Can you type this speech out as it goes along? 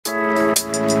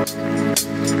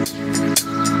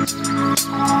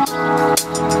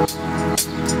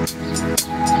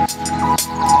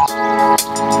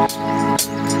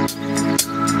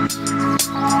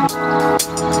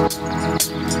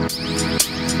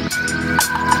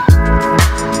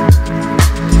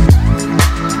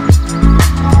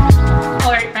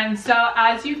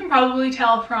probably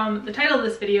tell from the title of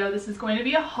this video, this is going to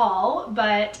be a haul,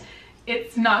 but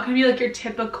it's not going to be like your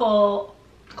typical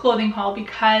clothing haul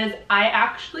because I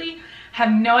actually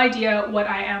have no idea what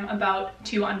I am about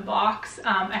to unbox.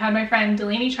 I had my friend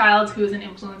Delaney Childs, who is an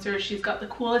influencer. She's got the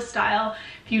coolest style.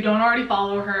 If you don't already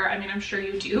follow her, I mean, I'm sure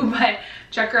you do, but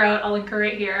check her out. I'll link her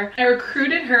right here. I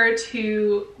recruited her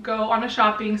to go on a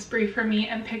shopping spree for me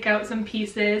and pick out some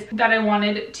pieces that I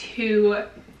wanted to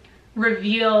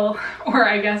reveal, or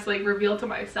I guess like reveal to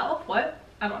myself. What?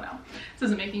 I don't know. This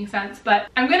isn't making sense, but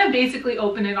I'm gonna basically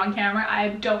open it on camera. I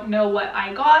don't know what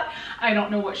I got. I don't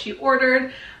know what she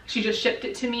ordered. She just shipped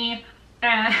it to me.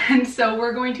 And so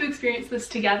we're going to experience this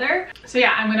together. So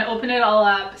yeah, I'm gonna open it all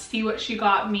up, see what she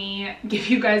got me, give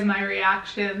you guys my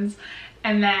reactions,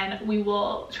 and then we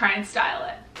will try and style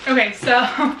it. Okay,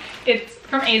 so it's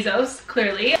from ASOS,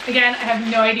 clearly. Again, I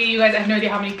have no idea, you guys. I have no idea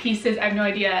how many pieces. I have no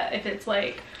idea if it's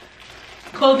like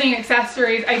clothing,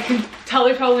 accessories. I can tell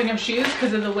there's probably no shoes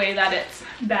because of the way that it's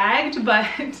bagged, but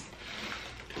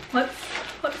let's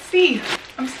see.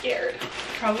 I'm scared.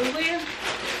 Probably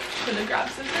should have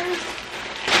grabbed scissors.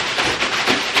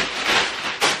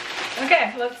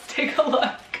 Okay, let's take a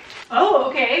look. Oh,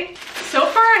 okay. So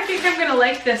far, I think I'm gonna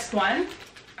like this one.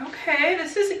 Okay,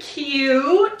 this is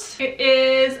cute. It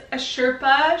is a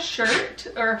Sherpa shirt,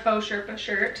 or a faux Sherpa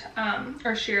shirt,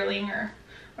 or shearling, or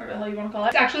whatever the hell you want to call it.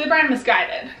 It's actually the brand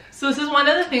Misguided. So this is one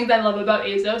of the things I love about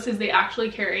ASOS is they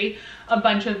actually carry a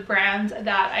bunch of brands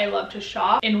that I love to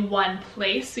shop in one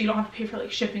place, so you don't have to pay for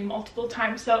like shipping multiple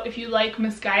times. So if you like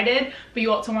Misguided but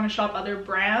you also want to shop other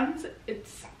brands,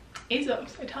 it's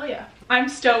ASOS, I tell you. I'm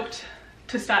stoked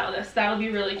to style this. That'll be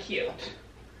really cute.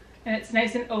 And it's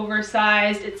nice and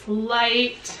oversized. It's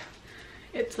light.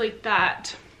 It's like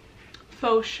that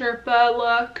faux Sherpa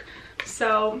look.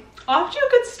 So off to a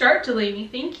good start, Delaney.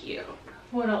 Thank you.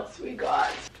 What else we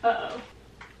got? Uh-oh.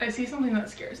 I see something that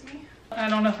scares me. I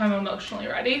don't know if I'm emotionally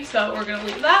ready, so we're gonna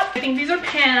leave that. I think these are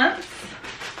pants.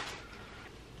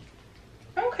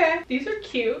 Okay, these are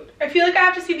cute. I feel like I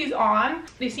have to see these on.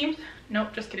 They seem,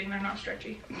 nope, just kidding, they're not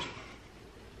stretchy.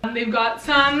 They've got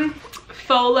some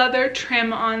faux leather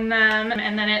trim on them,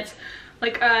 and then it's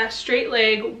like a straight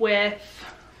leg with,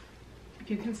 if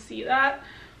you can see that,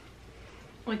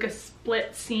 like a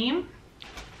split seam.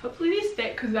 Hopefully these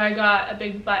fit because I got a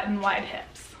big butt and wide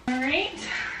hips. All right,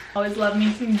 always love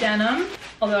me some denim,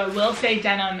 although I will say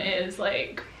denim is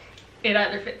like, it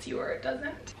either fits you or it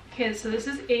doesn't. Okay, so this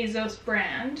is ASOS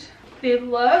brand. They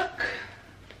look,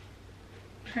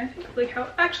 I'm trying to think like how,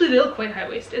 actually they look quite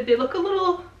high-waisted. They look a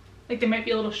little, like they might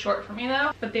be a little short for me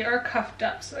though, but they are cuffed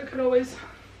up, so I could always,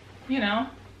 you know,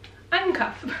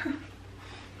 uncuff.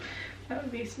 That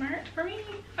would be smart for me.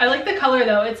 I like the color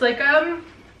though. It's like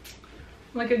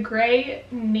a gray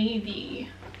navy,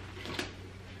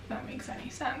 if that makes any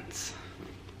sense.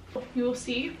 We will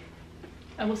see.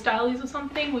 I will style these with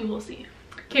something. We will see.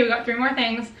 Okay, we got 3 more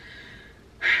things.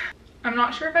 I'm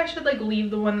not sure if I should like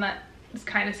leave the one that is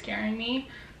kind of scaring me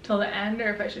till the end or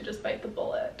if I should just bite the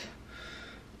bullet.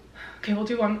 Okay, we'll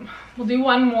do one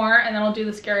more and then I'll do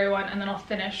the scary one and then I'll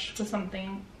finish with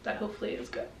something that hopefully is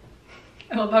good.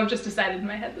 I love how I've just decided in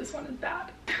my head this one is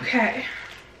bad. Okay.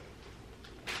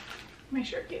 My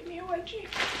shirt gave me a wedgie.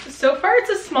 So far it's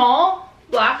a small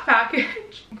black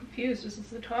package. I'm confused. Is this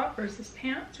the top or is this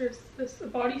pants or is this a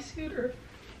bodysuit or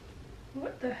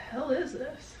what the hell is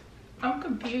this? I'm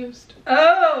confused.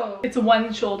 Oh, it's a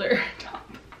one shoulder top.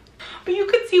 But you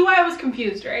could see why I was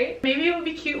confused, right? Maybe it would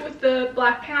be cute with the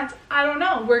black pants. I don't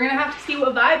know. We're gonna have to see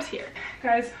what vibes here.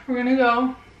 Guys, we're gonna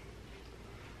go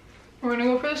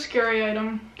for the scary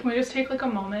item. Can we just take like a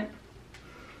moment?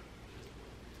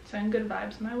 Send good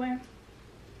vibes my way.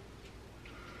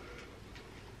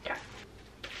 Yeah.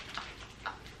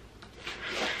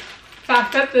 The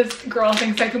fact that this girl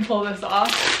thinks I can pull this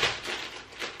off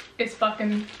is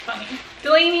fucking funny.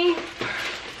 Delaney.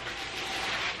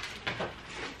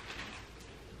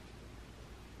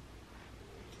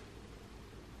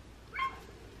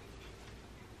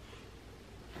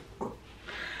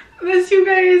 This, you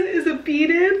guys, is a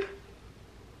beaded,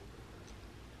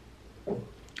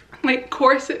 like,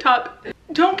 corset top.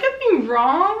 Don't get me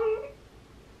wrong,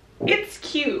 it's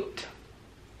cute.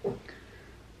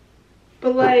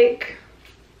 But, like,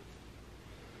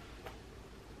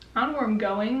 I don't know where I'm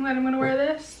going that I'm gonna wear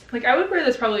this. Like, I would wear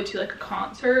this probably to, like, a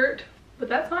concert, but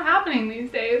that's not happening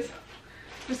these days.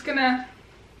 I'm just gonna...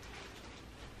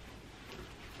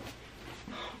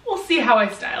 We'll see how I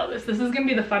style this. This is gonna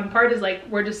be the fun part, is like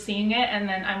we're just seeing it and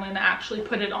then I'm gonna actually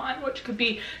put it on, which could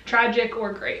be tragic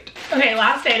or great. Okay,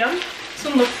 last item. This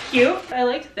one looks cute. I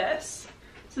like this.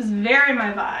 This is very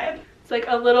my vibe. It's It's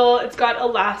like a little, it's got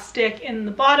elastic in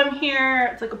the bottom here.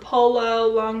 It's like a polo,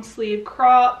 long sleeve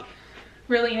crop.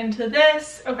 Really into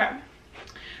this. Okay.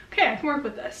 Okay, I can work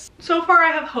with this. So far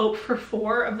I have hope for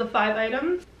 4 of the 5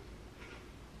 items.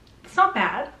 It's not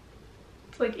bad.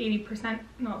 It's like 80%.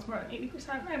 No, it's more than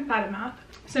 80%. I'm bad at math.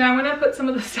 So now I'm gonna put some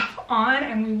of the stuff on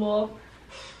and we'll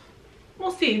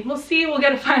see. We'll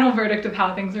get a final verdict of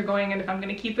how things are going and if I'm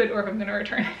gonna keep it or if I'm gonna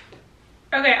return it.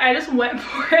 Okay, I just went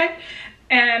for it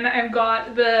and I've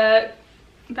got the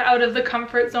out of the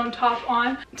comfort zone top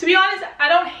on. To be honest, I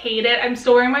don't hate it. I'm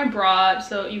still wearing my bra,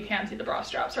 so you can't see the bra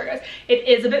strap. Sorry guys. It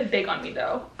is a bit big on me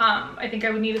though. I think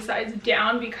I would need a size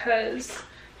down because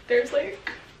there's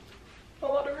like a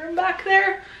lot of room back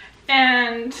there.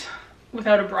 And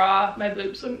without a bra, my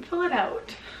boobs wouldn't fill it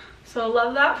out. So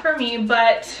love that for me,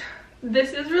 but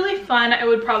this is really fun. I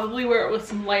would probably wear it with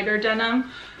some lighter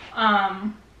denim.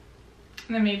 And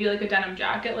then maybe like a denim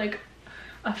jacket, like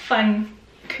a fun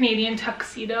Canadian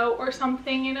tuxedo or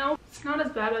something, you know. It's not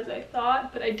as bad as I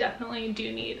thought, but I definitely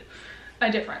do need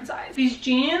a different size. These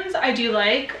jeans I do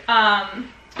like. I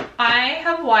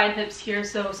have wide hips here,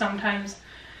 so sometimes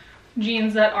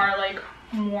jeans that are like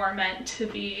more meant to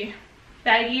be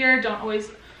baggier don't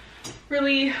always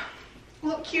really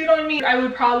look cute on me. I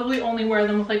would probably only wear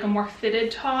them with like a more fitted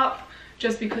top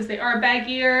just because they are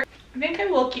baggier. I think I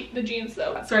will keep the jeans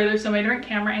though. Sorry, there's so many different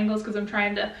camera angles because I'm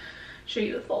trying to show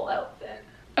you the full outfit.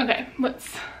 Okay,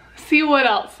 let's see what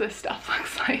else this stuff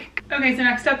looks like. Okay, so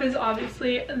next up is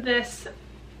obviously this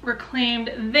reclaimed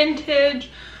vintage.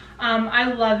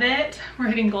 I love it. We're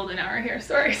hitting golden hour here,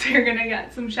 sorry, so you're gonna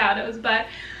get some shadows, but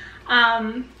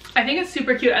I think it's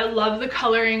super cute. I love the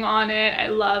coloring on it. I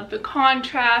love the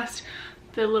contrast,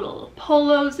 the little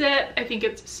polo zip. I think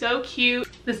it's so cute.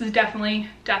 This is definitely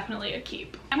a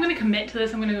keep. I'm gonna commit to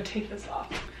this. I'm gonna go take this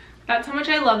off. That's how much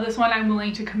I love this one. I'm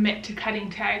willing to commit to cutting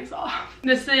tags off.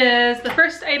 This is the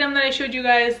first item that I showed you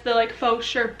guys, the like faux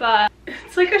Sherpa.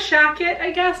 It's like a shacket,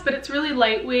 I guess, but it's really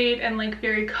lightweight and like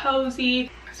very cozy.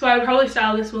 So I would probably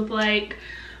style this with like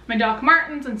my Doc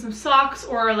Martens and some socks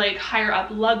or like higher up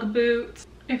lug boots.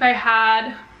 If I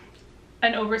had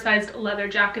an oversized leather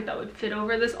jacket that would fit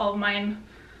over this, all of mine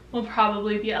will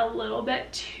probably be a little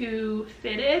bit too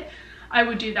fitted. I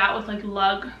would do that with like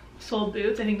lug sole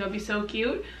boots. I think that would be so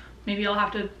cute. Maybe I'll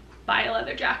have to buy a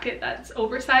leather jacket that's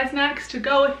oversized next to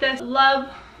go with this.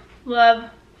 Love,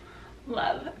 love,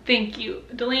 love. Thank you.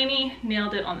 Delaney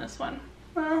nailed it on this one.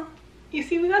 Well, you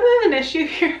see, we got a bit of an issue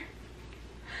here.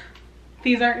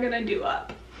 These aren't gonna do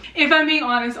up. If I'm being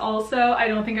honest also, I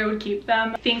don't think I would keep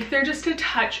them. I think they're just a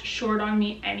touch short on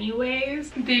me anyways.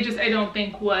 They just, I don't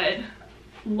think would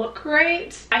look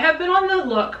right. I have been on the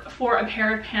look for a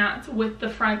pair of pants with the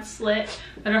front slit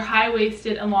that are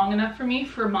high-waisted and long enough for me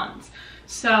for months.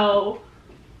 So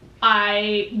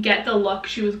I get the look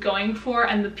she was going for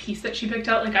and the piece that she picked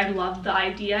out. Like, I love the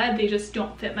idea. They just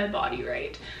don't fit my body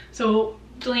right. So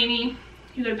Delaney,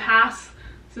 you gotta pass.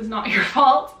 This is not your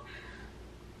fault.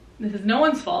 This is no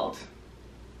one's fault.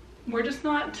 We're just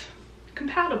not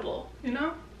compatible, you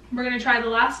know? We're gonna try the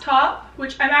last top,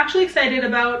 which I'm actually excited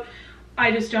about. I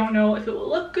just don't know if it will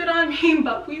look good on me,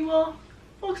 but we'll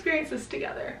experience this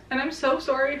together. And I'm so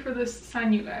sorry for this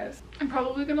sun, you guys. I'm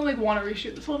probably gonna like want to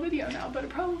reshoot this whole video now, but I'm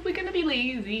probably gonna be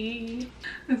lazy.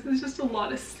 This is just a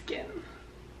lot of skin.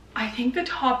 I think the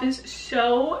top is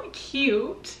so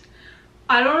cute.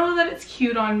 I don't know that it's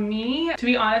cute on me. To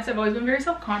be honest, I've always been very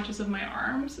self-conscious of my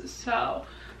arms, so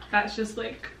that's just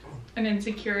like an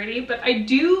insecurity. But I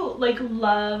do like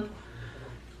love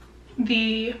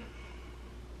the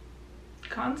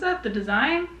concept, the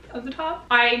design of the top.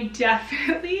 I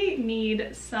definitely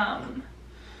need some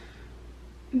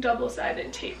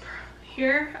double-sided tape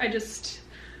here. I just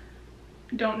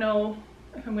don't know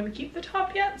if I'm going to keep the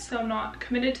top yet, so I'm not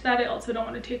committed to that. I also don't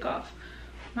want to take off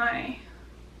my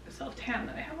self-tan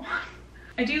that I have on.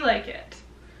 I do like it.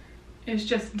 It's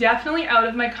just definitely out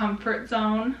of my comfort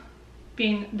zone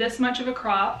being this much of a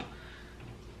crop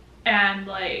and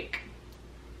like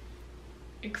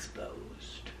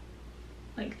exposed.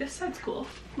 Like, this side's cool.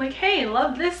 Like, hey,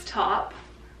 love this top.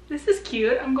 This is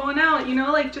cute. I'm going out, you know,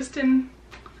 like just in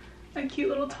a cute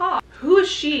little top. Who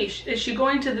is she? Is she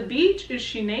going to the beach? Is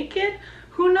she naked?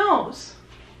 Who knows?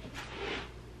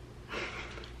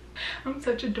 I'm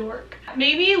such a dork.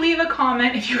 Maybe leave a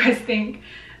comment if you guys think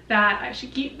that I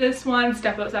should keep this one,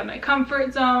 step outside my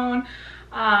comfort zone,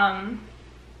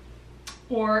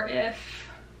 or if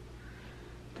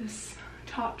this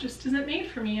top just isn't made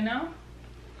for me, you know?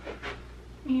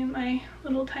 Me and my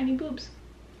little tiny boobs.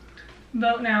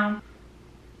 Vote now.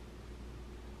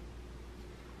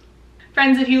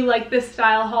 Friends, if you like this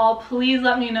style haul, please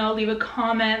let me know. Leave a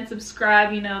comment,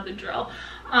 subscribe, you know the drill.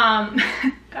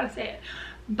 Gotta say it.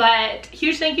 But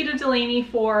huge thank you to Delaney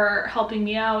for helping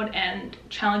me out and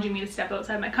challenging me to step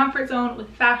outside my comfort zone with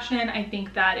fashion. I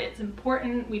think that it's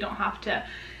important. We don't have to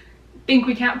think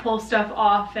we can't pull stuff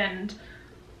off. And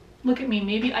look at me,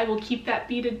 maybe I will keep that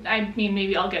beaded, I mean,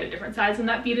 maybe I'll get a different size in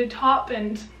that beaded top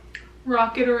and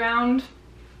rock it around.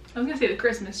 I was gonna say the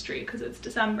Christmas tree because it's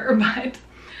December, but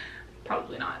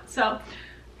probably not. So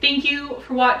thank you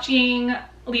for watching.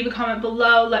 Leave a comment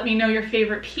below. Let me know your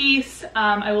favorite piece.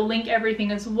 I will link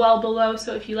everything as well below,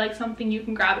 so if you like something you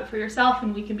can grab it for yourself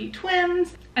and we can be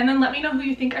twins. And then let me know who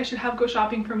you think I should have go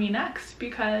shopping for me next,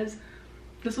 because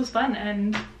this was fun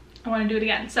and I want to do it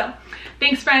again. So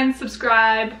thanks friends,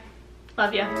 subscribe,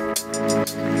 love ya.